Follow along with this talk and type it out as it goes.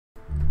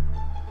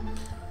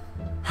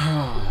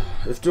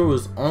If there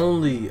was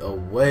only a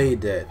way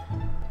that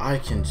I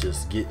can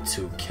just get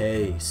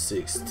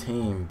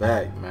 2K16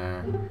 back,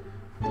 man.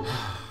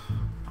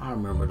 I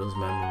remember those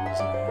memories,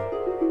 man.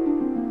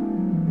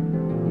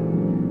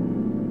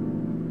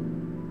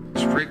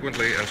 As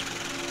frequently as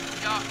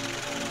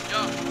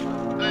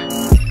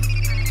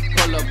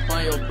pull up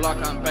on your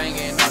block, I'm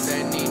banging out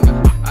that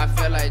Nina. I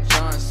feel like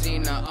John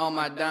Cena, all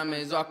my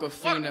diamonds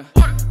Aquafina.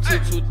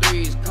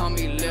 223s, call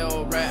me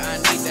Lil Rat, I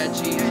need that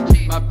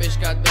cheese. My bitch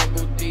got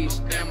double D's,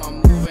 damn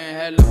I'm moving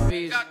hella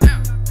peas. I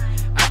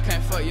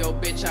can't fuck your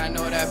bitch, I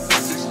know that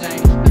pussy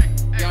stain.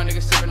 Young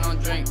nigga sippin' on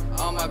drink,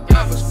 all my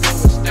God was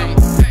filled with stain.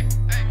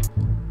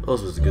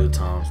 Those was good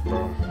times,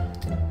 bro.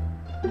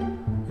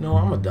 You know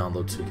what, I'm gonna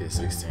download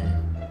 2K16.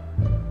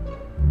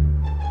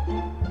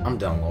 I'm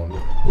downloading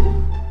it.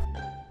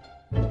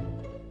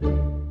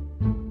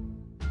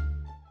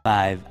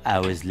 5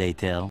 hours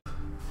later.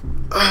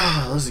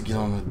 Let's get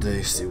on the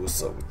day, see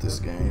what's up with this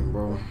game,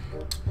 bro.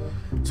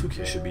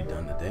 2K should be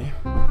done today.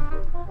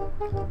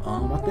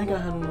 I think I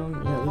had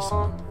one. Yeah, this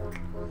one.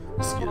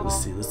 Let's get it. Let's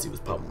see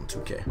what's popping on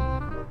 2K.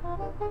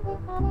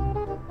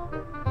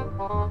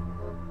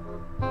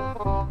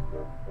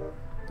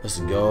 Let's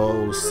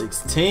go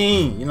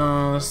 16. You know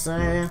what I'm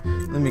saying?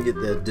 Let me get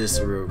that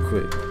disc real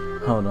quick.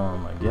 Hold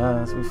on, my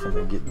guys. We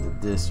finna get the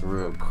disc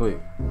real quick.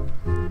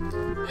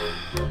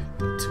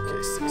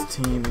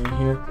 2K16 in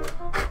here.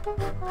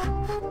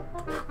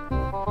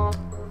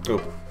 Go.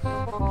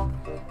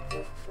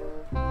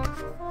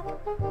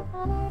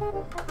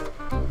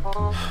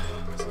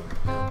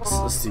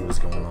 Let's see what's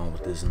going on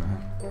with this now.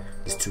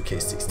 It's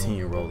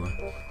 2K16 rolling,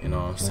 you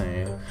know what I'm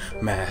saying?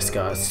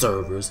 Mascot,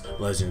 servers,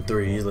 Legend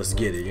 3s, let's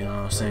get it, you know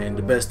what I'm saying?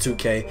 The best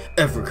 2K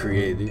ever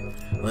created,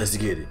 let's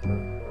get it.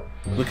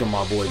 Look at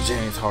my boy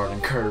James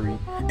Harden Curry,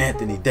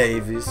 Anthony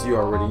Davis, you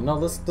already know,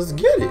 let's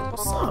get it.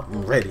 What's up?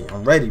 I'm ready,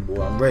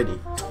 boy, I'm ready.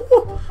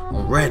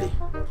 I'm ready.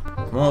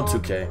 Come on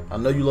 2K, I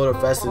know you loaded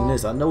faster than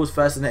this, I know it's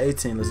faster than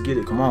 18, let's get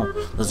it, come on.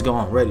 Let's go,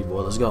 I'm ready,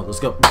 boy, let's go.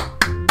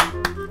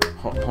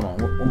 Hold on,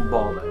 where my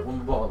ball at?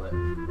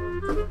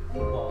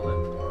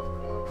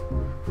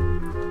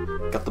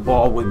 Got the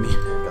ball with me.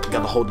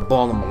 Gotta hold the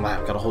ball on my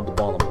lap. Gotta hold the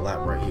ball on my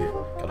lap right here.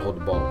 Gotta hold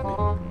the ball with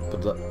me.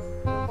 Put it up.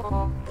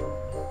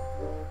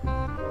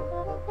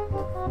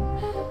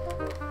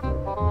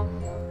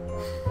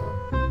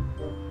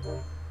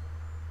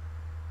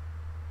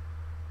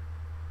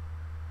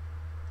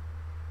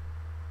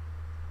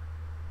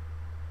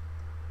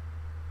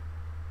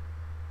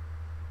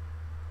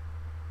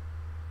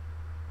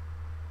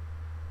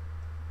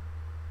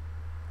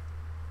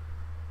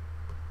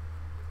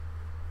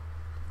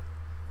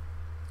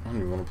 I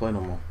don't even want to play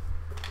no more.